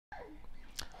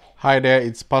Hi there,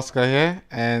 it's Pascal here,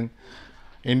 and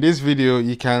in this video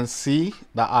you can see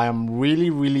that I am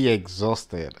really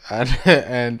exhausted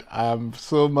and I'm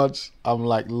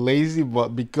like lazy,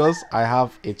 but because I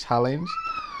have a challenge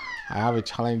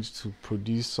to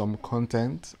produce some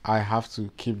content, I have to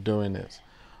keep doing it.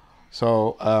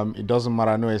 So it doesn't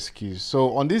matter, no excuse.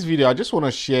 So on this video I just want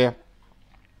to share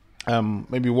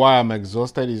maybe why I'm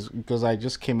exhausted is because I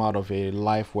just came out of a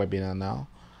live webinar now.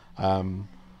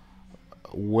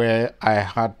 Where I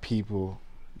had people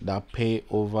that pay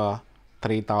over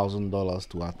 $3,000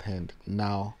 to attend.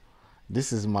 Now,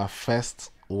 this is my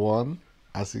first one,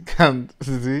 as you can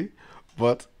see,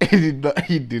 but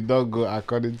it did not go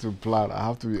according to plan. I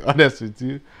have to be honest with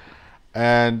you.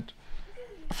 And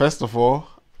first of all,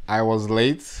 I was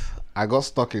late. I got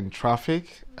stuck in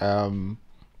traffic. But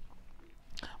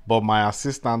my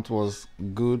assistant was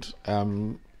good.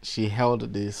 She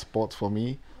held the spot for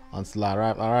me until I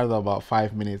arrived about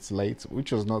 5 minutes late,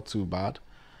 which was not too bad.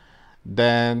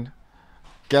 Then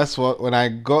guess what? When I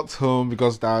got home,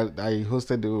 because I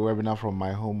hosted the webinar from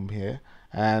my home here,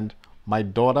 and my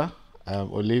daughter,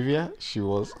 Olivia, she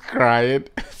was crying.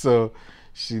 So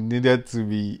she needed to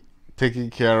be taken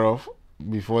care of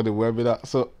before the webinar.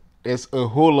 So there's a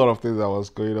whole lot of things that was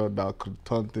going on that could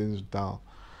turn things down.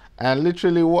 And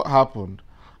literally what happened,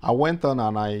 I went on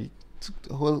and I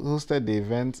hosted the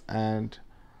event, and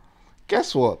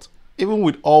guess what? Even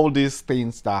with all these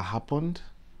things that happened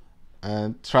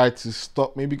and tried to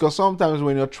stop me, because sometimes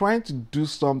when you're trying to do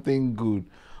something good,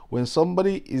 when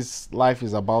somebody's life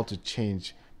is about to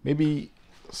change, maybe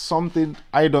something,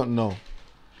 I don't know,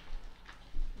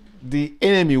 the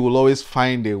enemy will always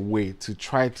find a way to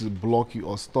try to block you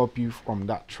or stop you from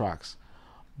that tracks.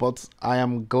 But I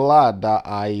am glad that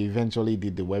I eventually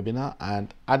did the webinar,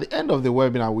 and at the end of the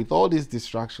webinar, with all these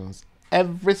distractions,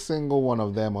 every single one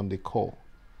of them on the call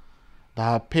that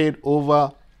had paid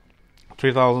over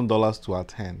 $3,000 to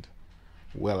attend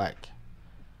were like,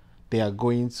 they are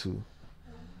going to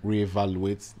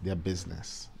reevaluate their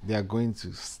business. They are going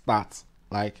to start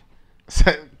like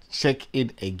check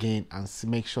it again and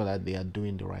make sure that they are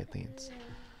doing the right things.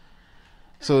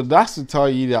 So that's to tell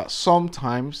you that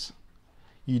sometimes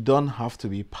you don't have to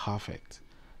be perfect.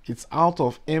 It's out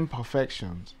of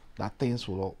imperfections that things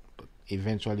will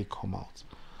eventually come out.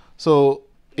 So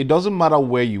it doesn't matter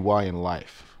where you are in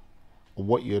life, or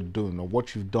what you're doing, or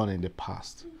what you've done in the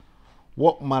past.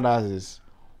 What matters is,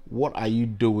 what are you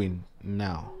doing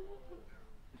now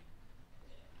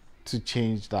to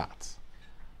change that?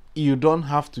 You don't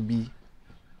have to be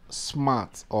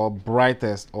smart or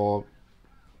brightest or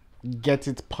get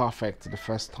it perfect the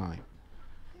first time.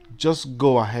 Just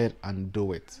go ahead and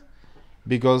do it,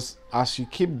 because as you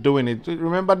keep doing it,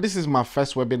 remember, this is my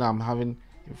first webinar I'm having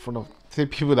in front of 3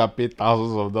 people that paid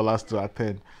thousands of dollars to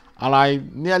attend, and I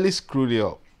nearly screwed it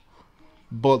up.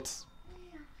 But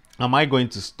am I going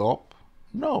to stop?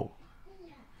 No.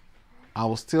 I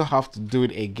will still have to do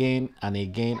it again and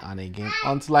again and again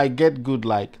until I get good,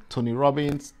 like Tony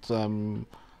Robbins,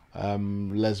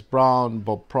 Les Brown,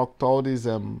 Bob Proctor, all these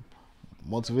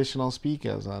motivational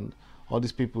speakers, and all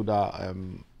these people that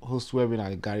host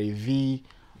webinars, Gary V,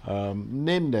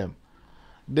 name them.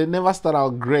 They never start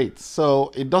out great.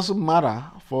 So it doesn't matter.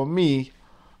 For me,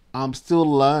 I'm still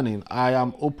learning. I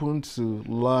am open to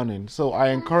learning. So I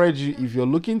encourage you, if you're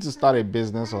looking to start a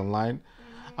business online,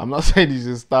 I'm not saying you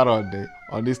should start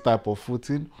on this type of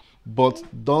footing, but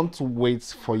don't wait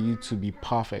for you to be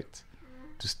perfect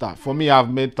to start. For me, I've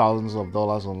made thousands of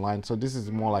dollars online. So this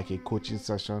is more like a coaching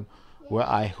session where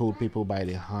I hold people by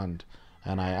the hand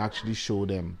and I actually show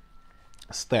them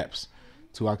steps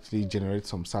to actually generate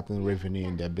some certain revenue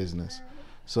in their business.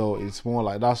 So it's more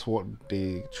like, that's what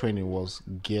the training was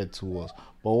geared towards.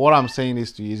 But what I'm saying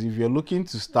is to you is, if you're looking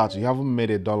to start, you haven't made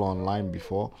 $1 online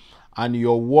before, and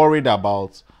you're worried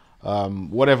about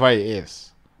whatever it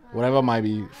is, whatever might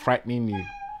be frightening you,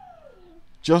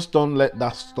 just don't let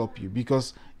that stop you,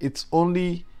 because it's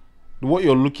only what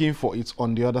you're looking for. It's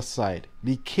on the other side.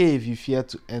 The cave you fear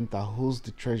to enter holds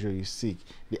the treasure you seek.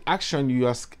 The action you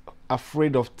are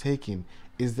afraid of taking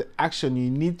is the action you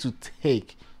need to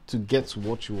take to get to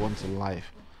what you want in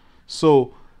life.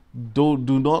 So do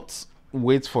not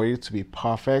wait for it to be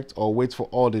perfect, or wait for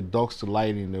all the ducks to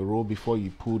line in a row before you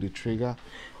pull the trigger.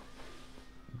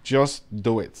 Just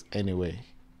do it anyway.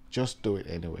 Just do it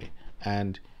anyway,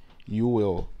 and you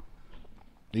will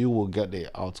get the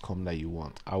outcome that you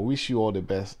want. I wish you all the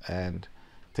best and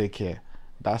take care.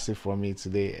 That's it from me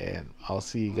today, and I'll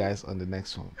see you guys on the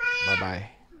next one. Bye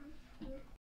bye.